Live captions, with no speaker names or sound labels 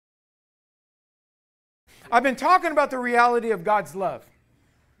I've been talking about the reality of God's love.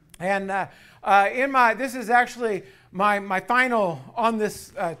 And this is actually my final on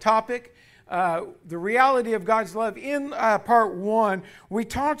this topic, the reality of God's love. In part 1, we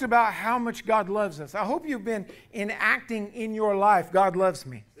talked about how much God loves us. I hope you've been enacting in your life, God loves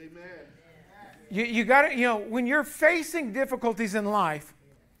me. Amen. You got to, when you're facing difficulties in life,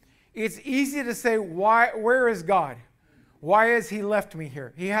 it's easy to say, where is God? Why has He left me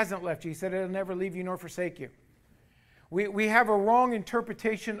here? He hasn't left you. He said, I'll never leave you nor forsake you. We have a wrong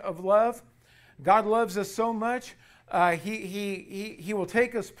interpretation of love. God loves us so much, He will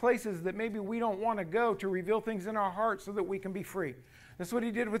take us places that maybe we don't want to go to reveal things in our hearts so that we can be free. That's what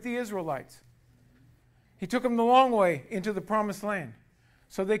He did with the Israelites. He took them the long way into the promised land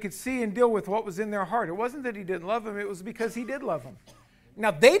so they could see and deal with what was in their heart. It wasn't that He didn't love them, it was because He did love them.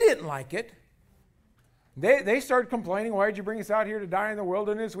 Now, they didn't like it. They started complaining, why did you bring us out here to die in the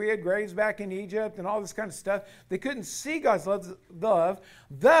wilderness? We had graves back in Egypt and all this kind of stuff. They couldn't see God's love.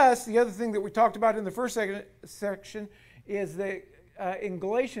 Thus, the other thing that we talked about in the first section is that in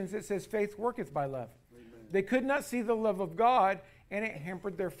Galatians it says faith worketh by love. Amen. They could not see the love of God, and it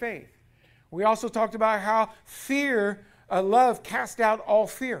hampered their faith. We also talked about how love cast out all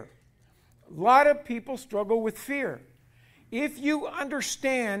fear. A lot of people struggle with fear. If you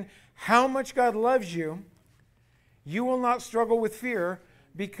understand how much God loves you, you will not struggle with fear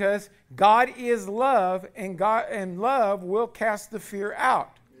because God is love, and love will cast the fear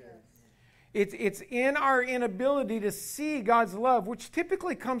out. Yes. It's in our inability to see God's love, which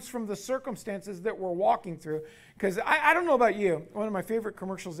typically comes from the circumstances that we're walking through. Because I don't know about you, one of my favorite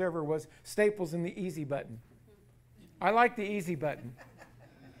commercials ever was Staples and the Easy Button. I like the Easy Button.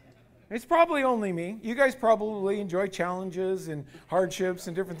 It's probably only me. You guys probably enjoy challenges and hardships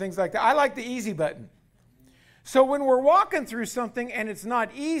and different things like that. I like the easy button. So when we're walking through something and it's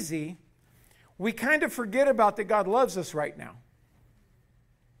not easy, we kind of forget about that God loves us right now.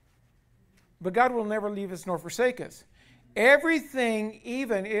 But God will never leave us nor forsake us. Everything,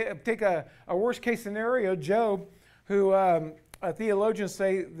 even, take a worst case scenario, Job, who theologians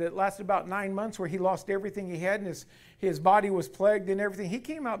say that lasted about 9 months where he lost everything he had and his body was plagued and everything. He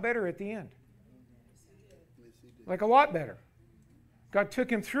came out better at the end. Like a lot better. God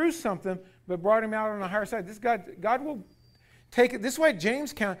took him through something, but brought him out on the higher side. God will take it. This is why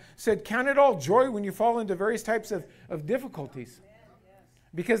James said, count it all joy when you fall into various types of difficulties.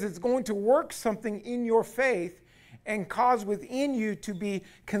 Because it's going to work something in your faith and cause within you to be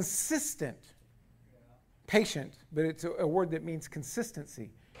consistent. Patient, but it's a word that means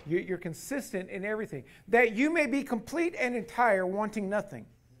consistency. You're consistent in everything. That you may be complete and entire, wanting nothing.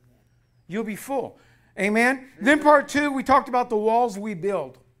 You'll be full. Amen? Then part 2, we talked about the walls we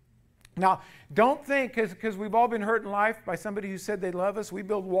build. Now, don't think, because we've all been hurt in life by somebody who said they love us, we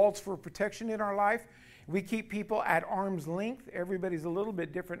build walls for protection in our life. We keep people at arm's length. Everybody's a little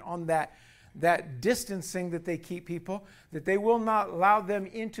bit different on that distancing that they keep people, that they will not allow them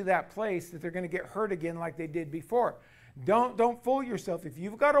into that place that they're going to get hurt again like they did before. Don't fool yourself. If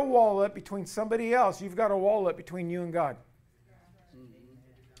you've got a wall up between somebody else, you've got a wall up between you and God.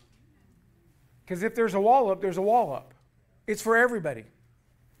 Because if there's a wall up, there's a wall up. It's for everybody.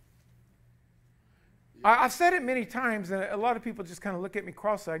 I've said it many times, and a lot of people just kind of look at me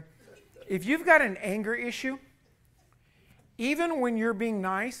cross-eyed. If you've got an anger issue, even when you're being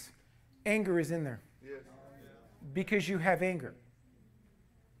nice, anger is in there. Yes. Because you have anger.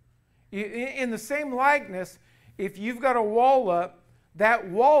 In the same likeness, if you've got a wall up, that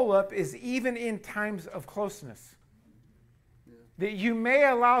wall up is even in times of closeness. Yeah. That you may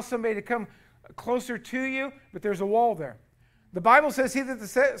allow somebody to come closer to you, but there's a wall there. The Bible says, he that the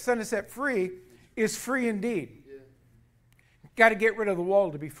Son has set free is free indeed. Yeah. Got to get rid of the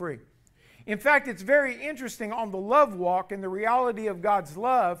wall to be free. In fact, it's very interesting on the love walk, and the reality of God's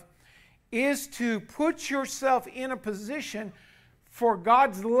love is to put yourself in a position for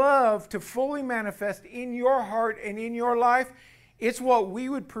God's love to fully manifest in your heart and in your life. It's what we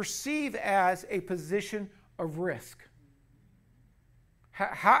would perceive as a position of risk.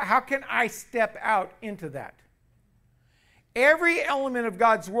 How can I step out into that? Every element of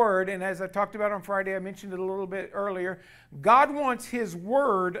God's Word, and as I talked about on Friday, I mentioned it a little bit earlier, God wants His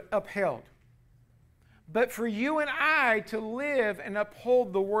Word upheld. But for you and I to live and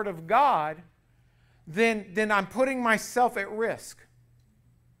uphold the Word of God, then I'm putting myself at risk.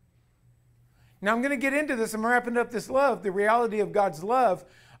 Now I'm going to get into this. I'm wrapping up this love, the reality of God's love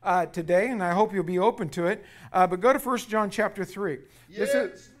today, and I hope you'll be open to it. But go to 1 John chapter 3.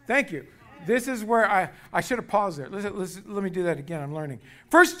 Yes. Thank you. This is where I should have paused there. Let me do that again. I'm learning.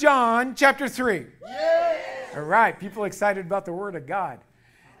 1 John chapter 3. Yes. All right. People excited about the Word of God.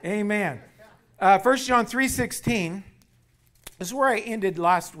 Amen. 1 John 3:16. This is where I ended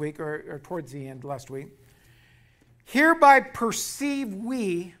last week, or towards the end last week. Hereby perceive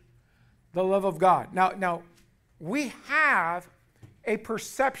we the love of God. Now, we have a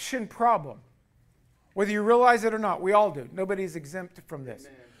perception problem. Whether you realize it or not, we all do. Nobody's exempt from this.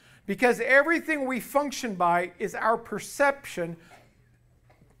 Amen. Because everything we function by is our perception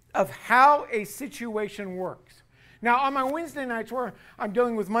of how a situation works. Now, on my Wednesday nights where I'm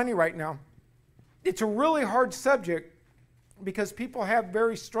dealing with money right now, it's a really hard subject because people have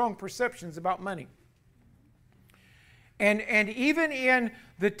very strong perceptions about money. And even in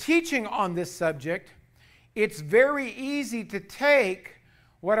the teaching on this subject, it's very easy to take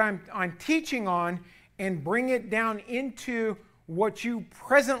what I'm teaching on and bring it down into what you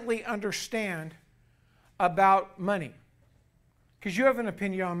presently understand about money. Because you have an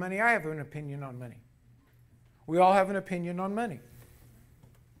opinion on money, I have an opinion on money. We all have an opinion on money.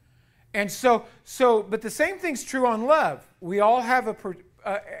 And but the same thing's true on love. We all have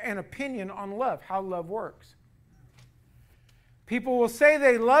an opinion on love, how love works. People will say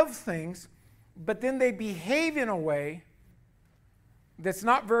they love things, but then they behave in a way that's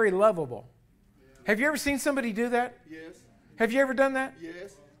not very lovable. Yeah. Have you ever seen somebody do that? Yes. Have you ever done that?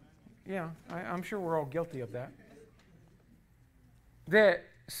 Yes. Yeah, I'm sure we're all guilty of that. That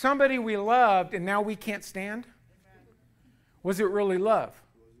somebody we loved and now we can't stand? Was it really love?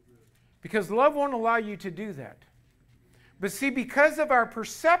 Because love won't allow you to do that. But see, because of our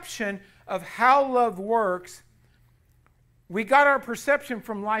perception of how love works, we got our perception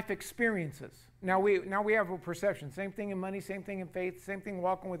from life experiences. Now we have a perception. Same thing in money, same thing in faith, same thing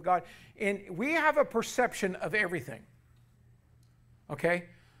walking with God. And we have a perception of everything. Okay?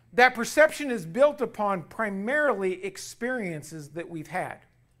 That perception is built upon primarily experiences that we've had.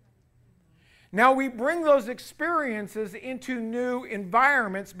 Now we bring those experiences into new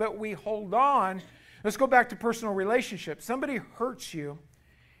environments, but we hold on. Let's go back to personal relationships. Somebody hurts you,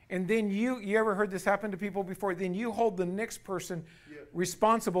 and then you ever heard this happen to people before? Then you hold the next person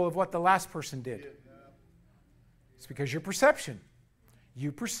responsible of what the last person did. It's because your perception.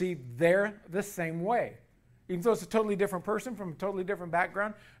 You perceive they're the same way. Even though it's a totally different person from a totally different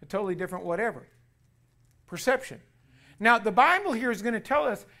background, a totally different whatever. Perception. Now, the Bible here is going to tell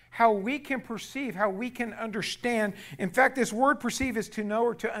us how we can perceive, how we can understand. In fact, this word perceive is to know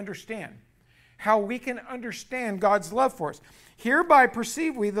or to understand. How we can understand God's love for us. Hereby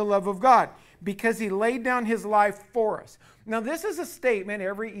perceive we the love of God, because he laid down his life for us. Now, this is a statement.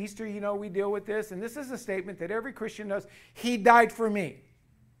 Every Easter, we deal with this, and this is a statement that every Christian knows. He died for me.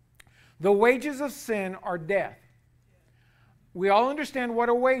 The wages of sin are death. We all understand what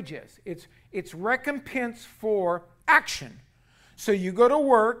a wage is. It's recompense for action. So you go to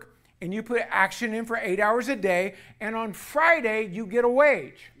work and you put action in for 8 hours a day, and on Friday you get a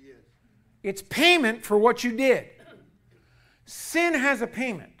wage. Yes. It's payment for what you did. Sin has a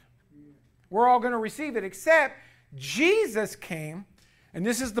payment. We're all going to receive it, except Jesus came, and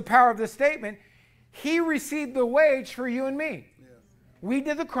this is the power of this statement, he received the wage for you and me. Yeah. We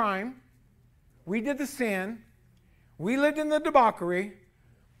did the crime. We did the sin. We lived in the debauchery.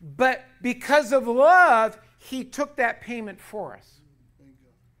 But because of love, he took that payment for us.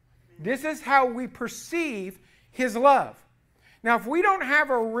 This is how we perceive his love. Now, if we don't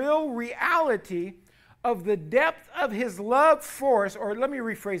have a real reality of the depth of his love for us, or let me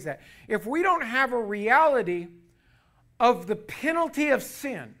rephrase that. If we don't have a reality of the penalty of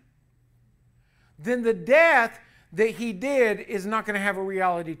sin, then the death that he did is not going to have a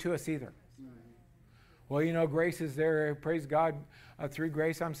reality to us either. Well, grace is there. Praise God. Through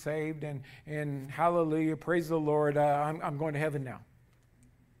grace I'm saved, and hallelujah, praise the Lord. I'm going to heaven now.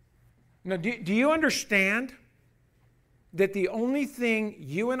 Now, do you understand that the only thing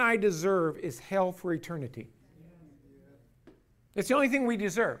you and I deserve is hell for eternity? It's the only thing we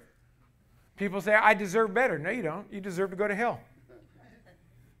deserve. People say, I deserve better. No, you don't. You deserve to go to hell.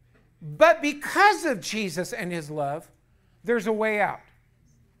 But because of Jesus and his love, there's a way out.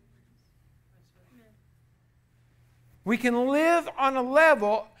 We can live on a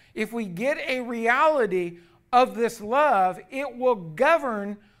level, if we get a reality of this love, it will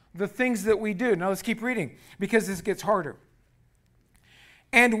govern the things that we do. Now let's keep reading, because this gets harder.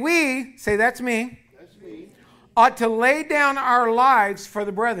 And we, say that's me, ought to lay down our lives for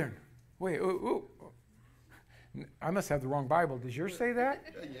the brethren. Wait, I must have the wrong Bible. Does yours say that?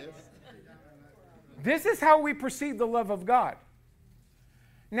 Yes. This is how we perceive the love of God.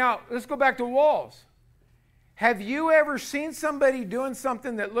 Now, let's go back to walls. Have you ever seen somebody doing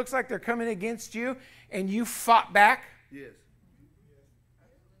something that looks like they're coming against you and you fought back? Yes.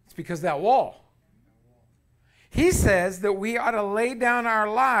 It's because of that wall. He says that we ought to lay down our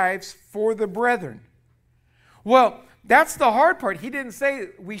lives for the brethren. Well, that's the hard part. He didn't say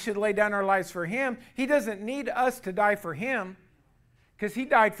we should lay down our lives for him. He doesn't need us to die for him because he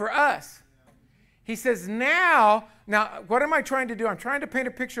died for us. He says, now, what am I trying to do? I'm trying to paint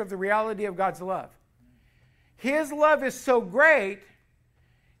a picture of the reality of God's love. His love is so great,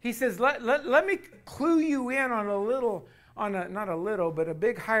 he says, let me clue you in on not a little, but a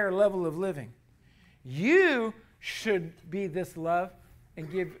big higher level of living. You should be this love and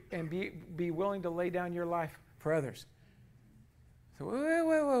be willing to lay down your life for others. So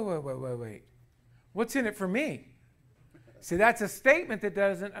wait. What's in it for me? See, that's a statement that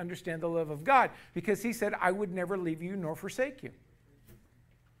doesn't understand the love of God, because he said, I would never leave you nor forsake you.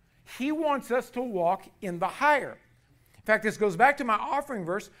 He wants us to walk in the higher. In fact, this goes back to my offering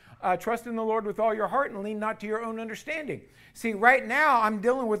verse, trust in the Lord with all your heart and lean not to your own understanding. See, right now I'm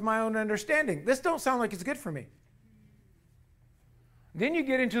dealing with my own understanding. This don't sound like it's good for me. Then you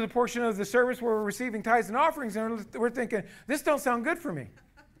get into the portion of the service where we're receiving tithes and offerings, and we're thinking, this don't sound good for me.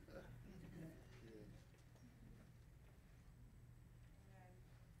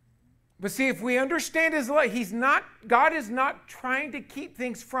 But see, if we understand his love, God is not trying to keep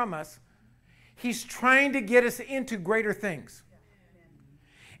things from us. He's trying to get us into greater things.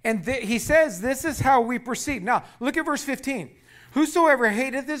 And he says this is how we proceed. Now, look at verse 15. Whosoever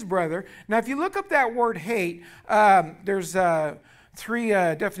hateth his brother. Now, if you look up that word hate, there's 3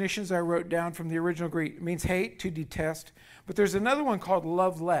 definitions I wrote down from the original Greek. It means hate, to detest. But there's another one called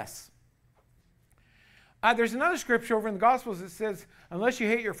love less. There's another scripture over in the Gospels that says, unless you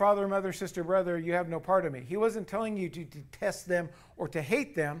hate your father, mother, sister, brother, you have no part of me. He wasn't telling you to detest them or to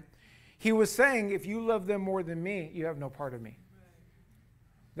hate them. He was saying, if you love them more than me, you have no part of me.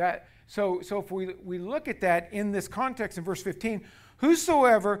 So if we look at that in this context in verse 15,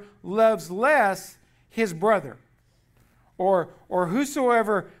 whosoever loves less his brother, or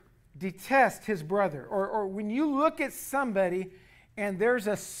whosoever detests his brother, or when you look at somebody and there's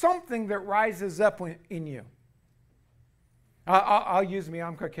something that rises up in you. I'll use me.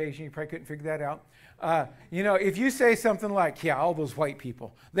 I'm Caucasian. You probably couldn't figure that out. If you say something like, yeah, all those white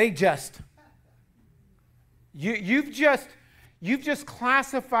people, you've just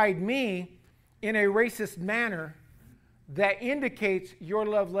classified me in a racist manner that indicates your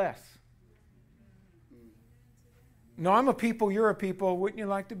love less. No, I'm a people, you're a people. Wouldn't you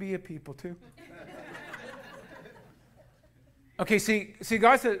like to be a people too? Okay, see,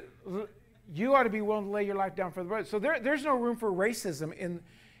 God said, you ought to be willing to lay your life down for the brother. So there's no room for racism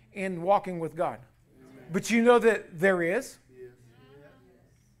in walking with God. But you know that there is.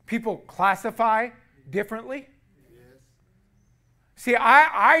 People classify differently. See,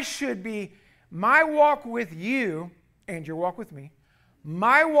 I should be, my walk with you, and your walk with me,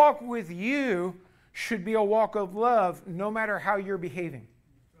 my walk with you should be a walk of love no matter how you're behaving,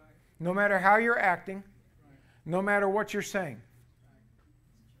 no matter how you're acting, no matter what you're saying.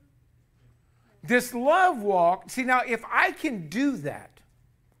 This love walk, see now, if I can do that,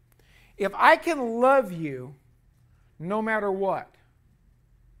 if I can love you no matter what,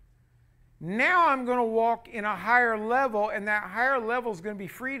 now I'm going to walk in a higher level, and that higher level is going to be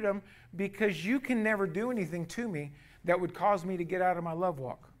freedom, because you can never do anything to me that would cause me to get out of my love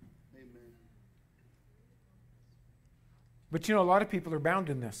walk. Amen. But a lot of people are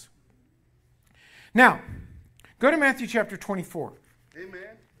bound in this. Now, go to Matthew chapter 24. Amen.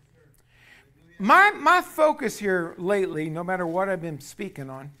 My focus here lately, no matter what I've been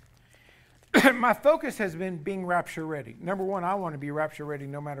speaking on, my focus has been being rapture ready. Number one, I want to be rapture ready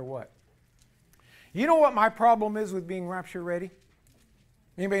no matter what. You know what my problem is with being rapture ready?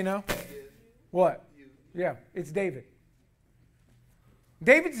 Anybody know? What? Yeah, it's David.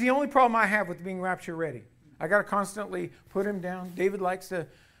 David's the only problem I have with being rapture ready. I got to constantly put him down. David likes to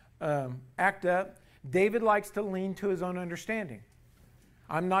act up. David likes to lean to his own understanding.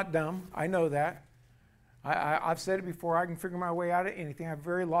 I'm not dumb. I know that. I've said it before. I can figure my way out of anything. I have a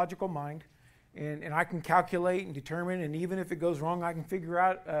very logical mind. And I can calculate and determine. And even if it goes wrong, I can figure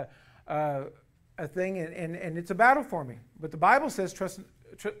out a thing. And it's a battle for me. But the Bible says trust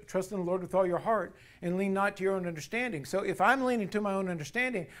in the Lord with all your heart and lean not to your own understanding. So if I'm leaning to my own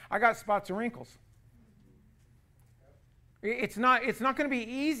understanding, I got spots and wrinkles. It's not going to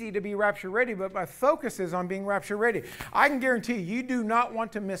be easy to be rapture ready, but my focus is on being rapture ready. I can guarantee you do not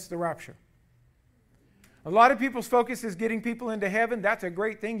want to miss the rapture. A lot of people's focus is getting people into heaven. That's a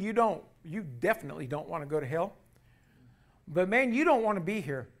great thing. You definitely don't want to go to hell. But man, you don't want to be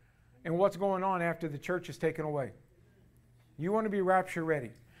here and what's going on after the church is taken away. You want to be rapture ready.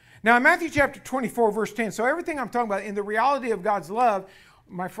 Now in Matthew chapter 24, verse 10, so everything I'm talking about in the reality of God's love,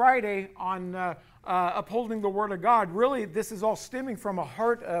 my Friday on upholding the Word of God, really this is all stemming from a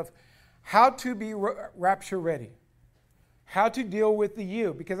heart of how to be rapture ready. How to deal with the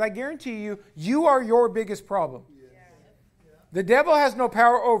you. Because I guarantee you, you are your biggest problem. The devil has no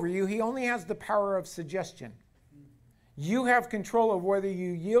power over you. He only has the power of suggestion. You have control of whether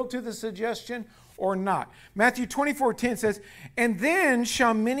you yield to the suggestion or not. Matthew 24:10 says, and then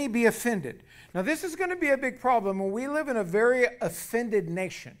shall many be offended. Now this is going to be a big problem when we live in a very offended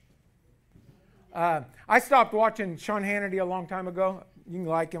nation. I stopped watching Sean Hannity a long time ago. You can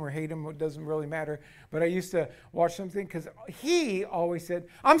like him or hate him, it doesn't really matter. But I used to watch something because he always said,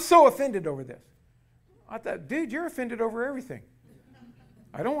 I'm so offended over this. I thought, dude, you're offended over everything.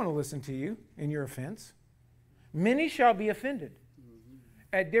 I don't want to listen to you in your offense. Many shall be offended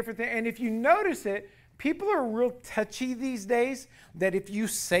at different things. And if you notice it, people are real touchy these days that if you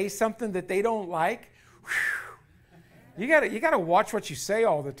say something that they don't like, you gotta watch what you say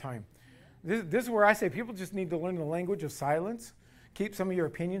all the time. This is where I say people just need to learn the language of silence. Keep some of your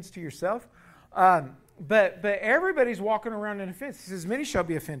opinions to yourself. But everybody's walking around in offense. He says, many shall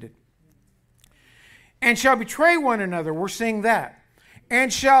be offended. And shall betray one another. We're seeing that.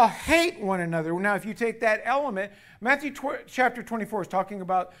 And shall hate one another. Now, if you take that element, Matthew chapter 24 is talking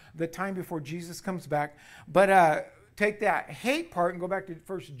about the time before Jesus comes back. But take that hate part and go back to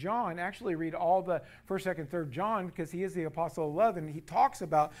 1 John. Actually read all the 1st, 2nd, 3rd John because he is the apostle of love. And he talks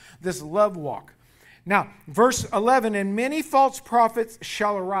about this love walk. Now, verse 11, and many false prophets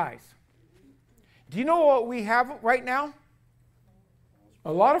shall arise. Do you know what we have right now?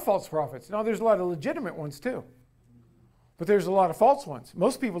 A lot of false prophets. Now, there's a lot of legitimate ones too. But there's a lot of false ones.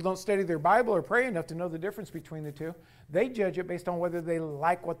 Most people don't study their Bible or pray enough to know the difference between the two. They judge it based on whether they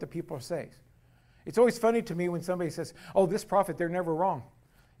like what the people say. It's always funny to me when somebody says, oh, this prophet, they're never wrong.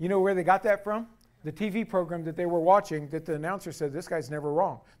 You know where they got that from? The TV program that they were watching that the announcer said, this guy's never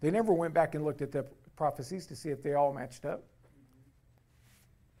wrong. They never went back and looked at the prophecies to see if they all matched up.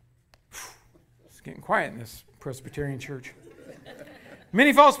 It's getting quiet in this Presbyterian church.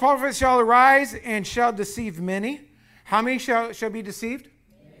 Many false prophets shall arise and shall deceive many. How many shall be deceived?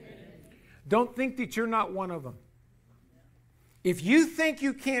 Many. Don't think that you're not one of them. If you think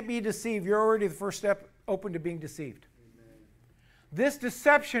you can't be deceived, you're already the first step open to being deceived. Amen. This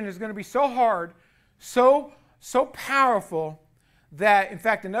deception is going to be so hard, so powerful, that, in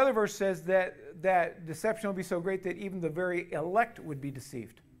fact, another verse says that deception will be so great that even the very elect would be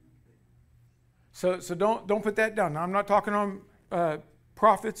deceived. So don't put that down. Now, I'm not talking on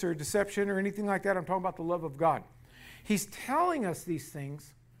prophets or deception or anything like that. I'm talking about the love of God. He's telling us these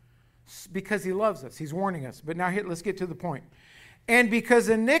things because he loves us. He's warning us. But now here, let's get to the point. And because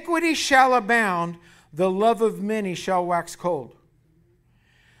iniquity shall abound, the love of many shall wax cold.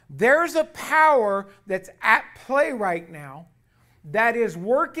 There's a power that's at play right now that is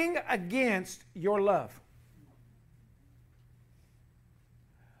working against your love.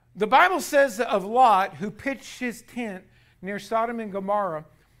 The Bible says of Lot, who pitched his tent near Sodom and Gomorrah,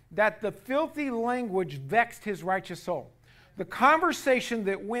 that the filthy language vexed his righteous soul. The conversation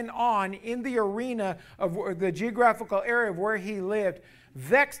that went on in the arena of the geographical area of where he lived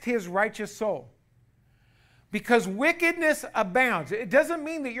vexed his righteous soul. Because wickedness abounds. It doesn't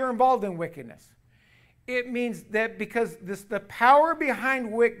mean that you're involved in wickedness. It means that because the power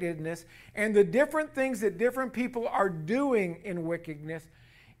behind wickedness and the different things that different people are doing in wickedness,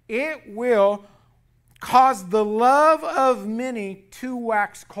 it will cause the love of many to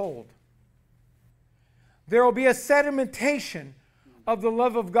wax cold. There will be a sedimentation of the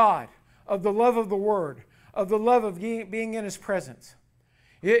love of God, of the love of the Word, of the love of being in His presence.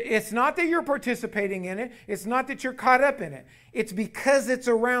 It's not that you're participating in it. It's not that you're caught up in it. It's because it's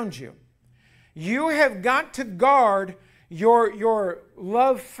around you. You have got to guard your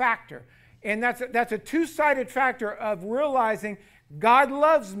love factor. And that's a two-sided factor of realizing God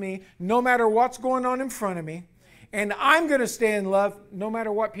loves me no matter what's going on in front of me. And I'm going to stay in love no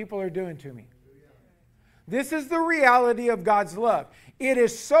matter what people are doing to me. This is the reality of God's love. It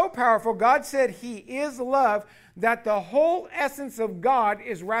is so powerful. God said He is love, that the whole essence of God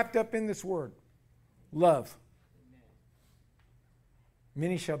is wrapped up in this word. Love.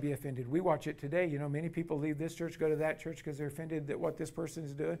 Many shall be offended. We watch it today. You know, many people leave this church, go to that church because they're offended that what this person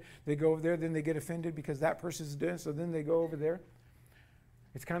is doing. They go over there, then they get offended because that person is doing, so then they go over there.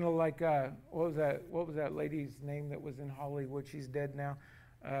 It's kind of like, what was that lady's name that was in Hollywood? She's dead now.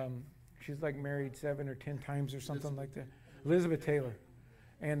 She's like married 7 or 10 times or something like that. Elizabeth Taylor.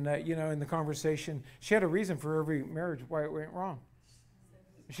 And, in the conversation, she had a reason for every marriage why it went wrong.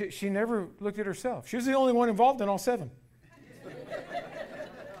 She never looked at herself. She was the only one involved in all 7.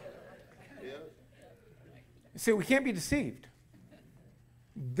 See, we can't be deceived.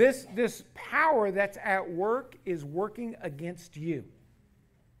 This power that's at work is working against you.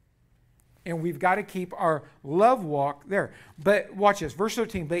 And we've got to keep our love walk there. But watch this, verse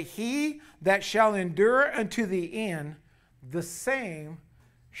 13. But he that shall endure unto the end, the same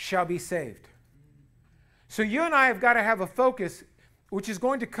shall be saved. So you and I have got to have a focus, which is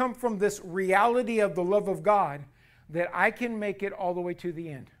going to come from this reality of the love of God, that I can make it all the way to the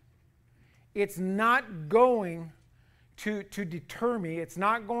end. It's not going to deter me. It's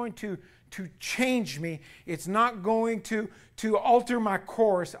not going to change me. It's not going to alter my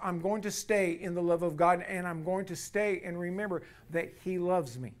course. I'm going to stay in the love of God, and I'm going to stay and remember that He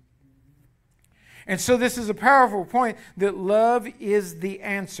loves me. And so this is a powerful point, that love is the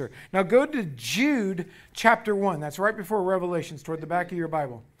answer. Now go to Jude chapter 1. That's right before Revelations, toward the back of your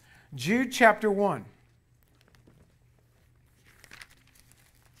Bible. Jude chapter 1.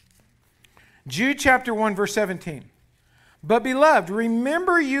 Jude chapter 1, verse 17. But beloved,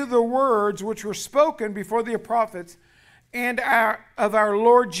 remember you the words which were spoken before the prophets and of our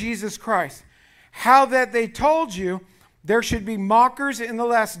Lord Jesus Christ, how that they told you there should be mockers in the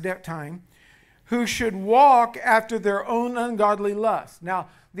last time, who should walk after their own ungodly lust. Now,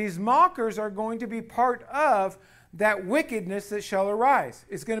 these mockers are going to be part of that wickedness that shall arise.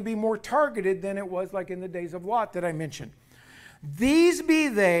 It's going to be more targeted than it was like in the days of Lot that I mentioned. These be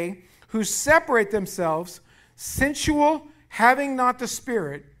they who separate themselves, sensual, having not the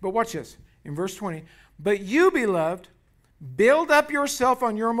Spirit. But watch this, in verse 20. But you, beloved, build up yourself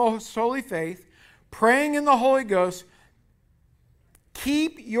on your most holy faith, praying in the Holy Ghost.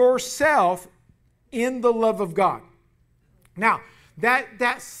 Keep yourself in the love of God. Now,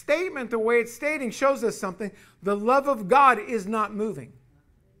 that statement, the way it's stating, shows us something. The love of God is not moving.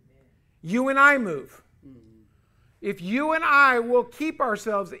 You and I move. If you and I will keep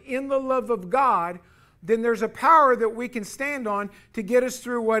ourselves in the love of God, then there's a power that we can stand on to get us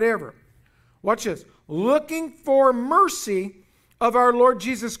through whatever. Watch this. Looking for mercy of our Lord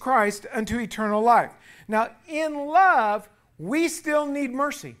Jesus Christ unto eternal life. Now, in love, we still need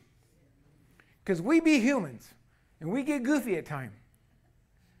mercy. Because we be humans, and we get goofy at times.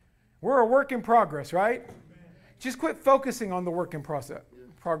 We're a work in progress, right? Just quit focusing on the work in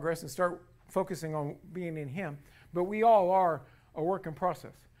progress and start focusing on being in Him. But we all are a work in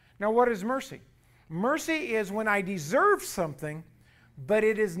process. Now, what is mercy? Mercy is when I deserve something, but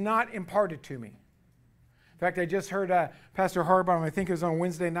it is not imparted to me. In fact, I just heard Pastor Harbaum, I think it was on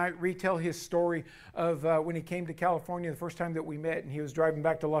Wednesday night, retell his story of when he came to California the first time that we met, and he was driving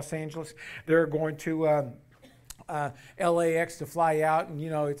back to Los Angeles. They're going to LAX to fly out, and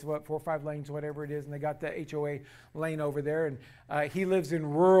it's 4 or 5 lanes, whatever it is, and they got the HOA lane over there. And he lives in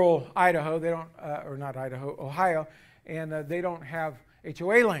rural Idaho. They don't, or not Idaho, Ohio, and they don't have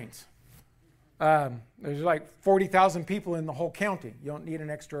HOA lanes. There's like 40,000 people in the whole county. You don't need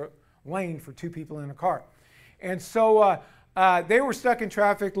an extra lane for 2 people in a car. And so they were stuck in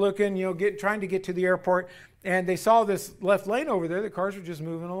traffic looking, trying to get to the airport, and they saw this left lane over there. The cars were just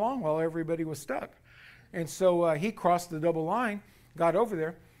moving along while everybody was stuck. And so he crossed the double line, got over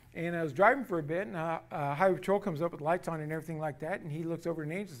there, and I was driving for a bit, and Highway Patrol comes up with lights on and everything like that, and he looks over at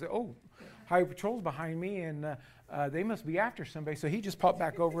Angel and says, "Oh, Highway Patrol's behind me, and they must be after somebody." So he just popped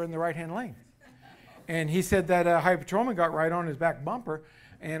back over in the right-hand lane. And he said that Highway Patrolman got right on his back bumper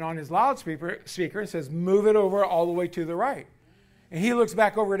and on his loudspeaker and says, "Move it over all the way to the right." And he looks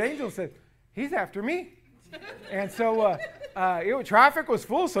back over at Angel and said, "He's after me." And so traffic was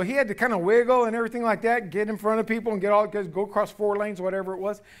full, so he had to kind of wiggle and everything like that, get in front of people and go across 4 lanes, whatever it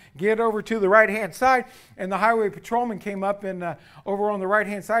was, get over to the right-hand side. And the highway patrolman came up and over on the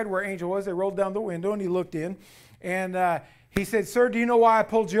right-hand side where Angel was, they rolled down the window and he looked in. And he said, "Sir, do you know why I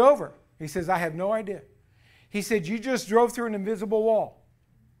pulled you over?" He says, "I have no idea." He said, "You just drove through an invisible wall."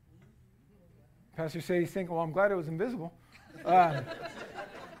 Pastor said he's thinking, "Well, I'm glad it was invisible." And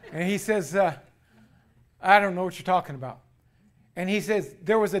he says, "I don't know what you're talking about." And he says,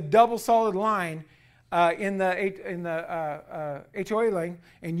 "There was a double solid line in the HOA lane,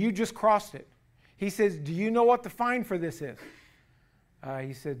 and you just crossed it." He says, "Do you know what the fine for this is?"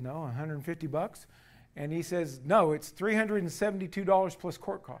 He said, "No, $150. And he says, "No, it's $372 plus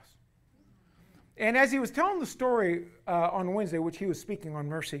court costs." And as he was telling the story on Wednesday, which he was speaking on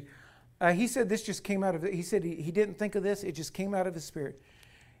mercy, he said this just came out of it. He said he didn't think of this. It just came out of his spirit.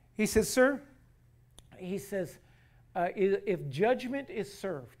 He says, "Sir," he says, "if judgment is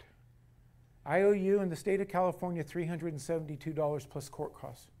served, I owe you in the state of California $372 plus court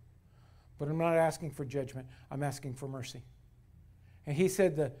costs. But I'm not asking for judgment. I'm asking for mercy." And he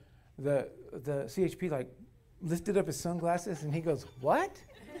said the CHP lifted up his sunglasses and he goes, "What?"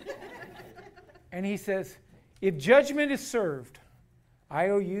 And he says, "If judgment is served, I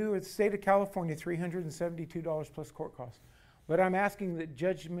owe you, the state of California, $372 plus court costs. But I'm asking that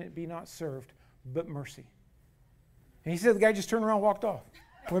judgment be not served, but mercy. And he said the guy just turned around and walked off.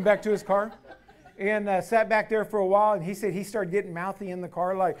 Went back to his car and sat back there for a while. And he said he started getting mouthy in the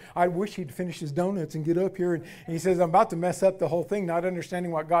car like, I wish he'd finish his donuts and get up here. And he says, I'm about to mess up the whole thing, not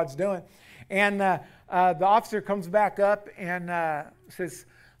understanding what God's doing. And the officer comes back up and says,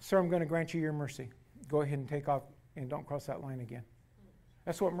 sir, I'm going to grant you your mercy. Go ahead and take off and don't cross that line again.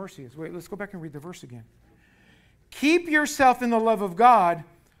 That's what mercy is. Wait, let's go back and read the verse again. Keep yourself in the love of God,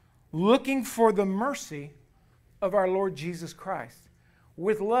 looking for the mercy of our Lord Jesus Christ.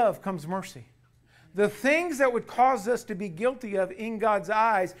 With love comes mercy. The things that would cause us to be guilty of in God's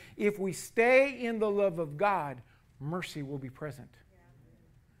eyes, if we stay in the love of God, mercy will be present.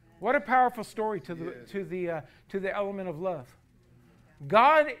 What a powerful story to the element of love.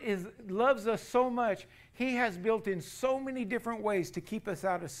 God loves us so much, He has built in so many different ways to keep us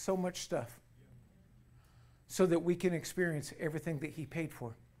out of so much stuff so that we can experience everything that He paid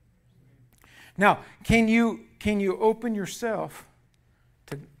for. Now, can you open yourself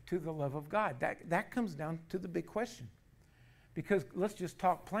to the love of God? That comes down to the big question. Because let's just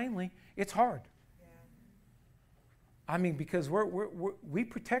talk plainly, it's hard. I mean, because we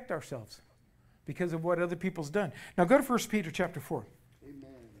protect ourselves because of what other people's done. Now go to 1 Peter chapter 4. Amen.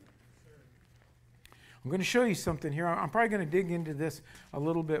 I'm going to show you something here. I'm probably going to dig into this a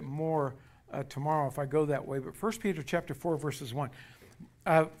little bit more tomorrow if I go that way. But 1 Peter chapter 4, verses 1.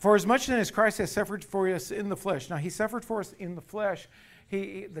 For as much then as Christ has suffered for us in the flesh. Now, He suffered for us in the flesh.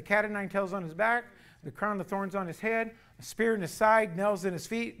 The cat of nine tails on His back, the crown of thorns on His head, a spear in His side, nails in His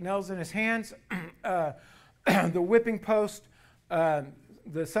feet, nails in His hands, the whipping post,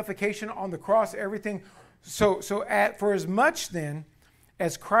 the suffocation on the cross, everything. For as much then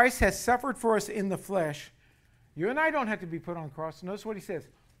as Christ has suffered for us in the flesh, you and I don't have to be put on the cross. Notice what He says.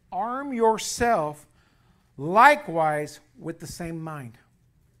 Arm yourself likewise with the same mind.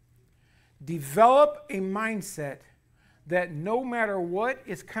 Develop a mindset that no matter what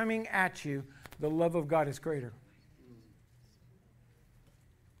is coming at you, the love of God is greater.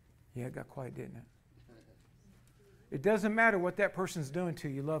 Yeah, it got quiet, didn't it? It doesn't matter what that person's doing to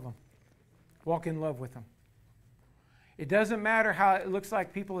you, love them. Walk in love with them. It doesn't matter how it looks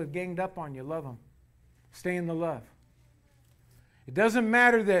like people have ganged up on you, love them. Stay in the love. It doesn't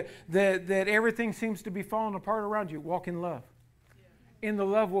matter that everything seems to be falling apart around you, walk in love. In the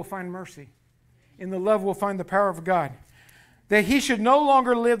love we'll find mercy. In the love we'll find the power of God. That he should no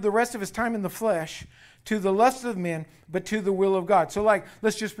longer live the rest of his time in the flesh to the lust of men, but to the will of God. So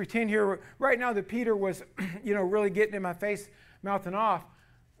let's just pretend here right now that Peter was, really getting in my face, mouthing off.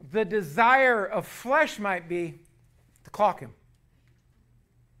 The desire of flesh might be to clock him.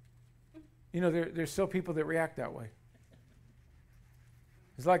 There's still people that react that way.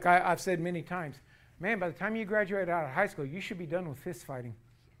 It's like I've said many times, man, by the time you graduate out of high school, you should be done with fist fighting.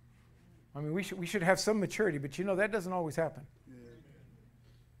 I mean, we should have some maturity, but that doesn't always happen. Yeah.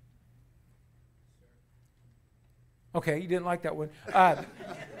 Okay, you didn't like that one.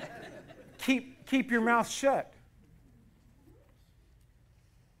 Keep your mouth shut.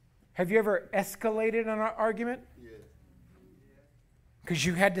 Have you ever escalated an argument? Yes. Because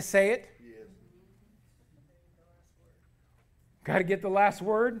you had to say it? Yes. Got to get the last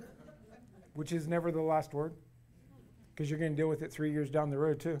word, which is never the last word, because you're going to deal with it 3 years down the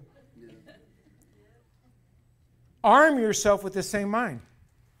road too. Yeah. Arm yourself with the same mind.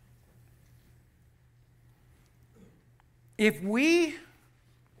 If we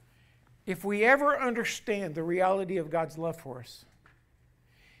ever understand the reality of God's love for us,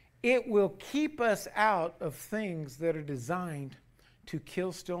 it will keep us out of things that are designed to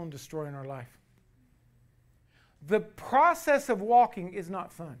kill, steal, and destroy in our life. The process of walking is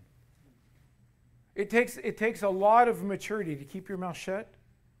not fun. It takes a lot of maturity to keep your mouth shut,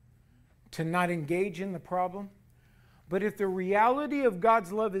 to not engage in the problem. But if the reality of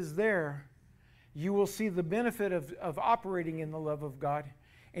God's love is there, you will see the benefit of operating in the love of God,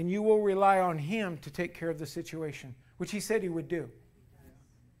 and you will rely on Him to take care of the situation, which He said He would do.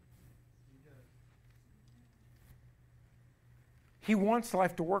 He wants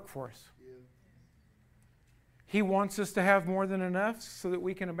life to work for us. He wants us to have more than enough so that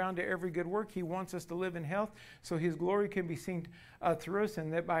we can abound to every good work. He wants us to live in health so His glory can be seen through us,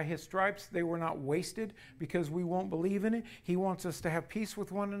 and that by His stripes they were not wasted because we won't believe in it. He wants us to have peace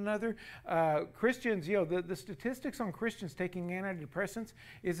with one another. Christians, the statistics on Christians taking antidepressants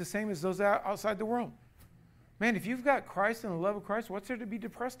is the same as those outside the world. Man, if you've got Christ and the love of Christ, what's there to be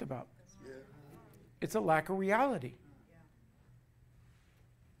depressed about? Yeah. It's a lack of reality.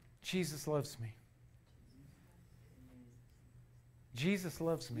 Jesus loves me. Jesus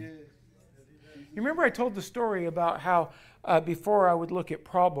loves me. You remember I told the story about how before I would look at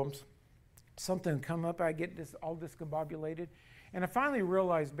problems, something would come up, I get all discombobulated. And I finally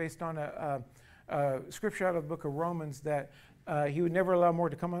realized, based on a scripture out of the book of Romans, that he would never allow more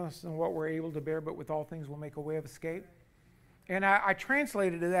to come on us than what we're able to bear, but with all things will make a way of escape. And I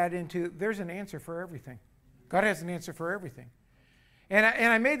translated that into, there's an answer for everything. God has an answer for everything. And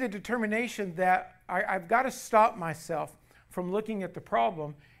I made the determination that I've got to stop myself from looking at the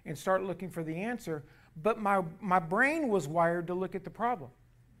problem and start looking for the answer. But my brain was wired to look at the problem.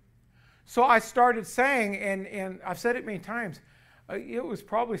 So I started saying, and I've said it many times, it was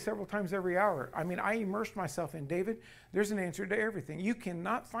probably several times every hour. I mean, I immersed myself in, David, there's an answer to everything. You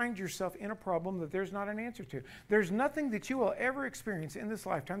cannot find yourself in a problem that there's not an answer to. There's nothing that you will ever experience in this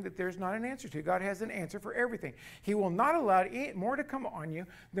lifetime that there's not an answer to. God has an answer for everything. He will not allow more to come on you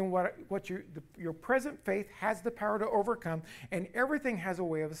than what your present faith has the power to overcome, and everything has a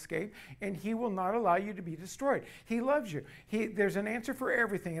way of escape, and He will not allow you to be destroyed. He loves you. There's an answer for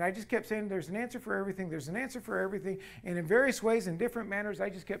everything, and I just kept saying there's an answer for everything, there's an answer for everything, and in various ways, in different manners, I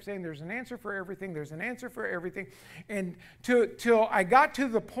just kept saying there's an answer for everything, there's an answer for everything, and till I got to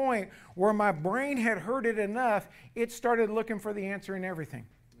the point where my brain had heard it enough, it started looking for the answer in everything.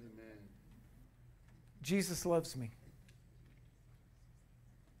 Amen. Jesus loves me.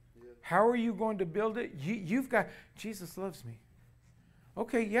 Yeah. How are you going to build it? You've got, Jesus loves me.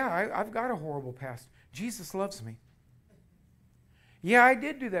 Okay, yeah, I've got a horrible past. Jesus loves me. Yeah, I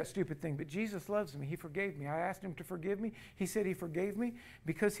did do that stupid thing, but Jesus loves me. He forgave me. I asked Him to forgive me. He said He forgave me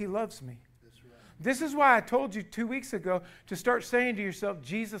because He loves me. That's right. This is why I told you 2 weeks ago to start saying to yourself,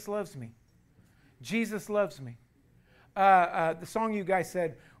 Jesus loves me. Jesus loves me. The song you guys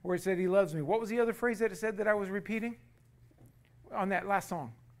said where it said He loves me. What was the other phrase that it said that I was repeating on that last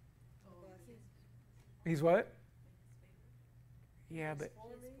song? He's what? Yeah, but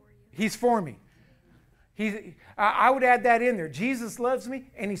He's for me. I would add that in there. Jesus loves me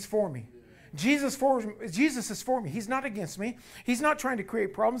and He's for me. Jesus is for me. He's not against me. He's not trying to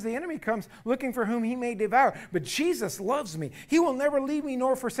create problems. The enemy comes looking for whom he may devour. But Jesus loves me. He will never leave me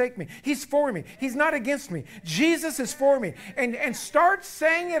nor forsake me. He's for me. He's not against me. Jesus is for me. And start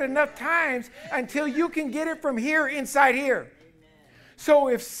saying it enough times until you can get it from here inside here. So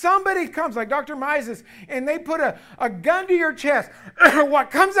if somebody comes, like Dr. Mises, and they put a gun to your chest, what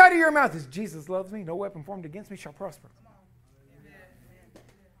comes out of your mouth is, Jesus loves me, no weapon formed against me shall prosper.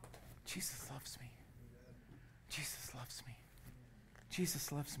 Jesus loves me. Jesus loves me.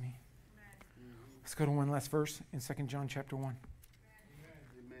 Jesus loves me. Let's go to one last verse in 2 John chapter 1.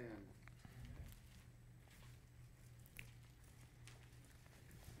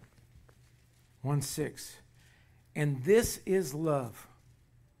 Amen. 1:6. And this is love.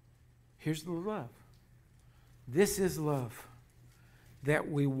 Here's the love. This is love, that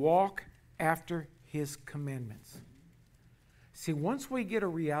we walk after His commandments. See, once we get a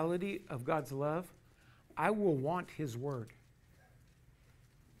reality of God's love, I will want His word.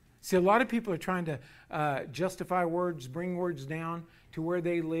 See, a lot of people are trying to justify words, bring words down to where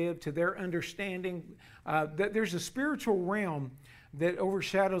they live, to their understanding. That there's a spiritual realm that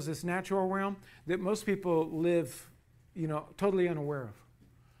overshadows this natural realm that most people live, totally unaware of.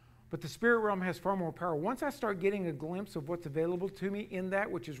 But the spirit realm has far more power. Once I start getting a glimpse of what's available to me in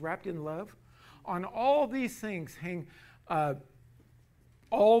that which is wrapped in love, on all these things hang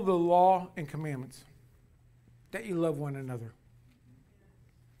all the law and commandments, that you love one another.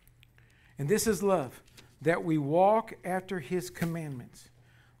 And this is love, that we walk after His commandments.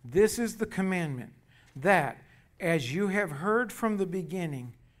 This is the commandment, that as you have heard from the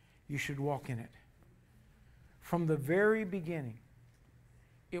beginning, you should walk in it. From the very beginning,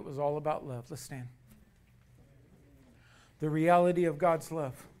 it was all about love. Let's stand. The reality of God's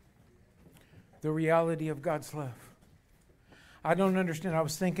love. The reality of God's love. I don't understand. I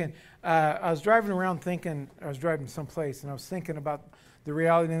was thinking, I was driving around thinking, I was driving someplace, and I was thinking about the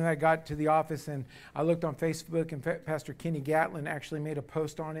reality, and then I got to the office, and I looked on Facebook, and Pastor Kenny Gatlin actually made a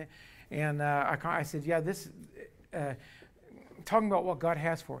post on it, and I said, yeah, this, talking about what God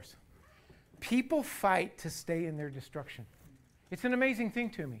has for us. People fight to stay in their destruction. It's an amazing thing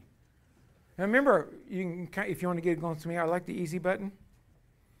to me. Now remember, if you want to get it going to me, I like the easy button.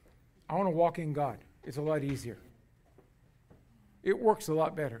 I want to walk in God. It's a lot easier. It works a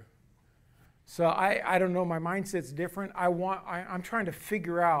lot better. So I don't know, my mindset's different. I'm trying to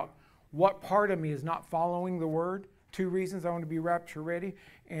figure out what part of me is not following the word. 2 reasons: I want to be rapture ready,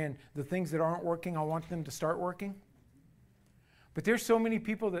 and the things that aren't working, I want them to start working. But there's so many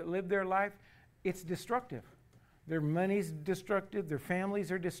people that live their life, it's destructive. Their money's destructive. Their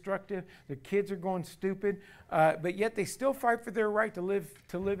families are destructive. Their kids are going stupid. But yet they still fight for their right to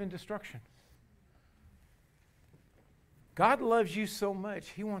live in destruction. God loves you so much.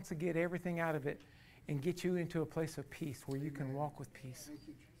 He wants to get everything out of it and get you into a place of peace where you can walk with peace.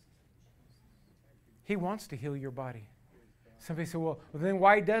 He wants to heal your body. Somebody said, well, then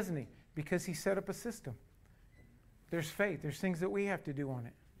why doesn't he? Because he set up a system. There's faith. There's things that we have to do on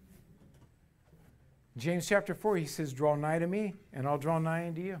it. James chapter 4, he says, draw nigh to me, and I'll draw nigh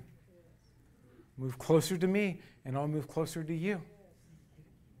unto you. Move closer to me, and I'll move closer to you.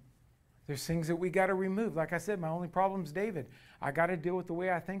 There's things that we got to remove. Like I said, my only problem is David. I got to deal with the way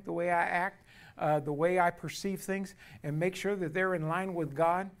I think, the way I act, the way I perceive things, and make sure that they're in line with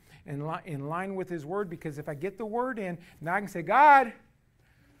God, in line with His Word. Because if I get the Word in, now I can say, God,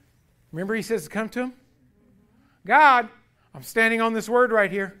 remember He says to come to Him? God, I'm standing on this Word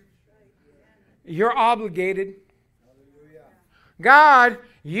right here. You're obligated. God,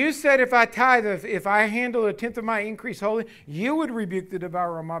 you said if I tithe, if I handle 1/10 of my increase wholly, you would rebuke the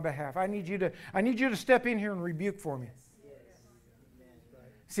devourer on my behalf. I need you to step in here and rebuke for me.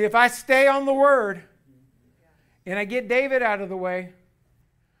 See, if I stay on the Word and I get David out of the way,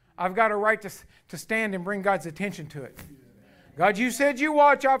 I've got a right to stand and bring God's attention to it. God, you said you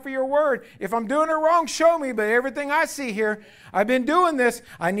watch out for your Word. If I'm doing it wrong, show me. But everything I see here, I've been doing this.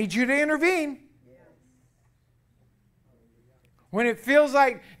 I need you to intervene. When it feels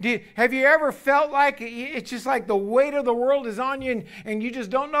like, have you ever felt like it's just like the weight of the world is on you and you just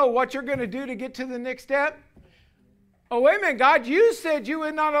don't know what you're going to do to get to the next step? Oh, wait a minute, God, you said you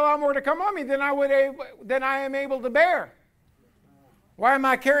would not allow more to come on me than I am able to bear. Why am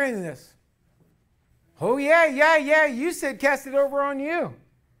I carrying this? Oh, yeah, you said cast it over on you.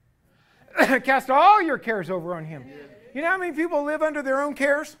 Cast all your cares over on Him. You know how many people live under their own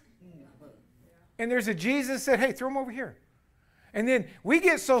cares? And there's a Jesus that said, hey, throw them over here. And then we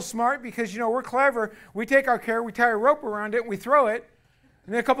get so smart because, we're clever. We take our care, we tie a rope around it, and we throw it.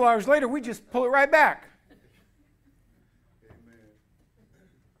 And then a couple hours later, we just pull it right back. Amen.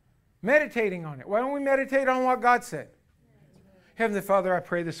 Meditating on it. Why don't we meditate on what God said? Heavenly Father, I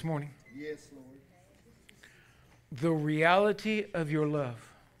pray this morning. Yes, Lord. The reality of your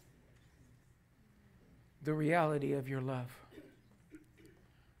love. The reality of your love.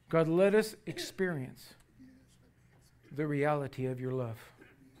 God, let us experience the reality of your love.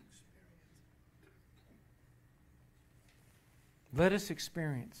 Let us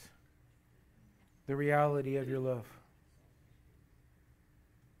experience the reality of your love.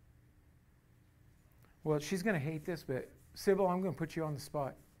 Well, she's going to hate this, but Sybil, I'm going to put you on the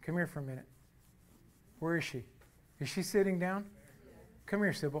spot. Come here for a minute. Where is she? Is she sitting down? Come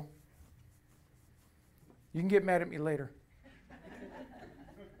here, Sybil. You can get mad at me later.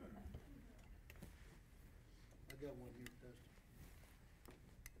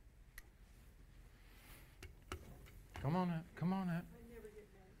 Come on up.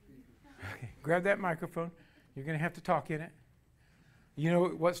 Okay, grab that microphone. You're going to have to talk in it. You know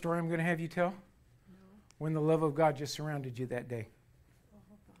what story I'm going to have you tell? No. When the love of God just surrounded you that day. Oh,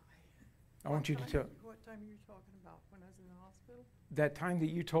 boy. I want you to tell. What time are you talking about? When I was in the hospital? That time that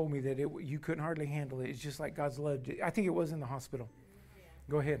you told me that you couldn't hardly handle it. It's just like God's love. I think it was in the hospital. Yeah.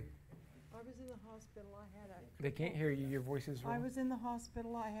 Go ahead. I was in the hospital. They can't hear you. Your voice is wrong. I was in the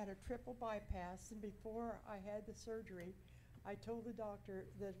hospital. I had a triple bypass, and before I had the surgery, I told the doctor,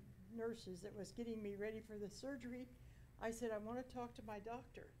 the nurses that was getting me ready for the surgery, I said, I want to talk to my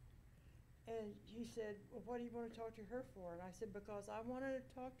doctor. And he said, well, what do you want to talk to her for? And I said, because I wanted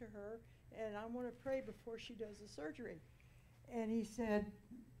to talk to her, and I want to pray before she does the surgery. And he said,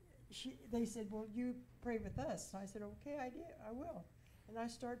 they said, well, you pray with us. And I said, okay, I will. And I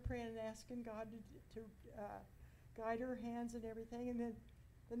started praying and asking God to guide her hands and everything. And then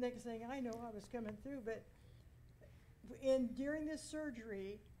the next thing I know, I was coming through. But during this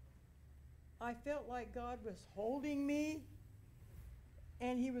surgery, I felt like God was holding me.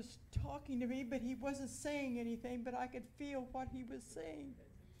 And He was talking to me, but He wasn't saying anything, but I could feel what He was saying.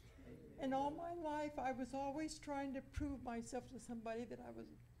 And all my life, I was always trying to prove myself to somebody that I was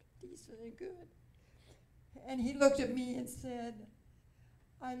decent and good. And He looked at me and said,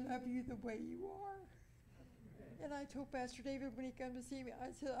 I love you the way you are. And I told Pastor David when he came to see me,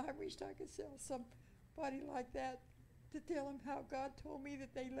 I said, I wished I could tell somebody like that to tell him how God told me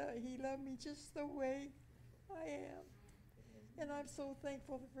that He loved me just the way I am. And I'm so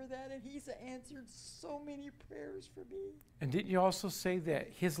thankful for that. And He's answered so many prayers for me. And didn't you also say that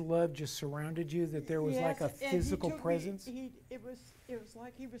His love just surrounded you, that there was like a physical presence? It was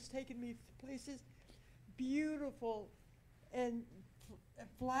like He was taking me to places beautiful and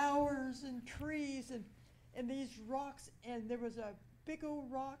flowers and trees, and and these rocks, and there was a big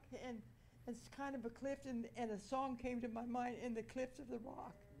old rock, and it's kind of a cliff, and a song came to my mind, "In the Cliffs of the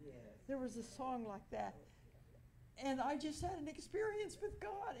Rock." Yes. There was a song like that. And I just had an experience with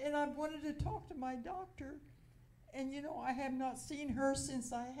God, and I wanted to talk to my doctor. And you know, I have not seen her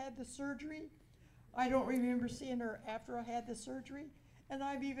since I had the surgery. I don't remember seeing her after I had the surgery. And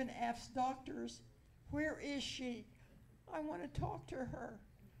I've even asked doctors, "Where is she?" I want to talk to her.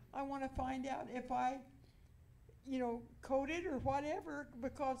 I want to find out if I, coded or whatever,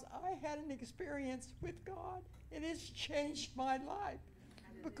 because I had an experience with God, and it's changed my life.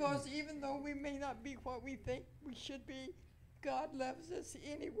 Because even though we may not be what we think we should be, God loves us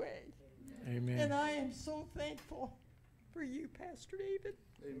anyway. Amen. And I am so thankful for you, Pastor David.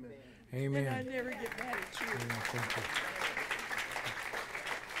 Amen. Amen. And I never get mad at you. Amen. Thank you.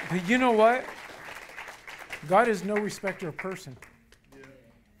 But you know what? God is no respecter of person. Yeah.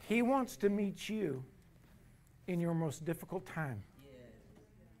 He wants to meet you in your most difficult time.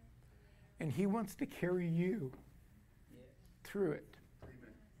 And He wants to carry you through it.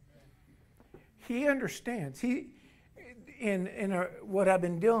 He understands. What I've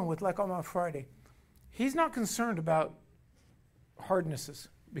been dealing with, like on my Friday, He's not concerned about hardnesses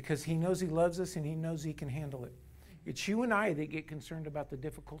because He knows He loves us and He knows He can handle it. It's you and I that get concerned about the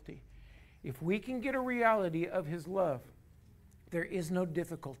difficulty. If we can get a reality of His love, there is no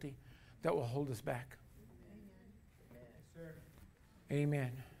difficulty that will hold us back.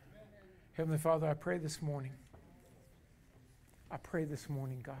 Amen. Heavenly Father, I pray this morning,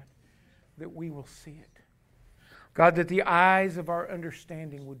 God, that we will see it. God, that the eyes of our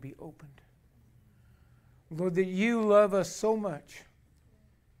understanding would be opened. Lord, that you love us so much,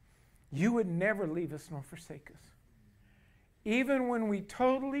 you would never leave us nor forsake us. Even when we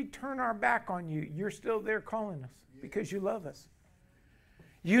totally turn our back on you, you're still there calling us because you love us.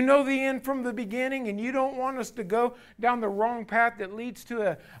 You know the end from the beginning, and you don't want us to go down the wrong path that leads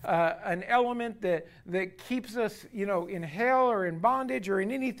to an element that keeps us, in hell or in bondage or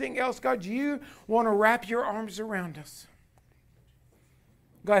in anything else. God, you want to wrap your arms around us.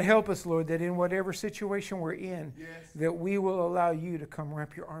 God, help us, Lord, that in whatever situation we're in, that we will allow you to come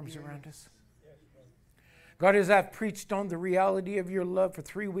wrap your arms around us. God, as I've preached on the reality of your love for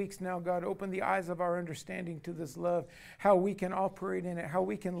 3 weeks now, God, open the eyes of our understanding to this love, how we can operate in it, how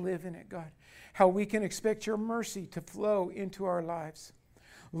we can live in it, God, how we can expect your mercy to flow into our lives.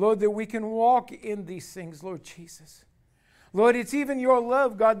 Lord, that we can walk in these things, Lord Jesus. Lord, it's even your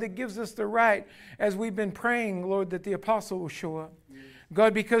love, God, that gives us the right, as we've been praying, Lord, that the apostle will show up.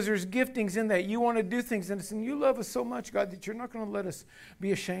 God, because there's giftings in that. You want to do things in us, and you love us so much, God, that you're not going to let us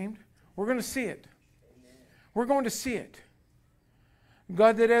be ashamed. We're going to see it. We're going to see it.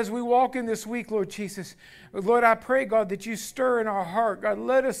 God, that as we walk in this week, Lord Jesus, Lord, I pray, God, that you stir in our heart. God,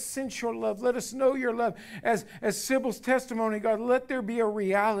 let us sense your love. Let us know your love. As Sybil's testimony, God, let there be a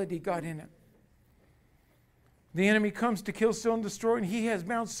reality, God, in it. The enemy comes to kill, steal, and destroy, and he has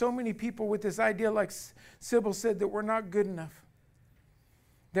bound so many people with this idea, like Sybil said, that we're not good enough,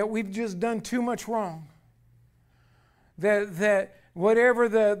 that we've just done too much wrong, that whatever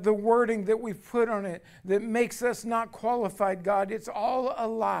the wording that we've put on it that makes us not qualified, God, it's all a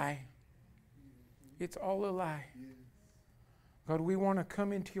lie. It's all a lie. God, we want to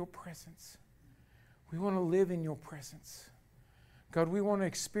come into your presence. We want to live in your presence. God, we want to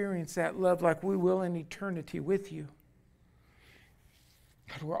experience that love like we will in eternity with you.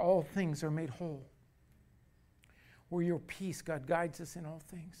 God, where all things are made whole. Where your peace, God, guides us in all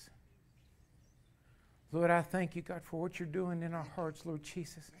things. Lord, I thank you, God, for what you're doing in our hearts, Lord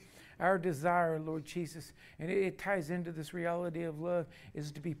Jesus. Our desire, Lord Jesus, and it ties into this reality of love,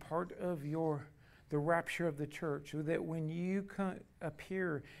 is to be part of the rapture of the church, so that when you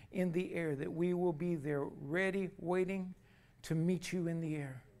appear in the air, that we will be there ready, waiting to meet you in the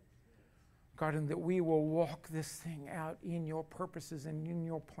air. God, and that we will walk this thing out in your purposes and in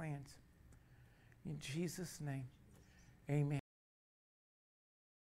your plans. In Jesus' name, amen.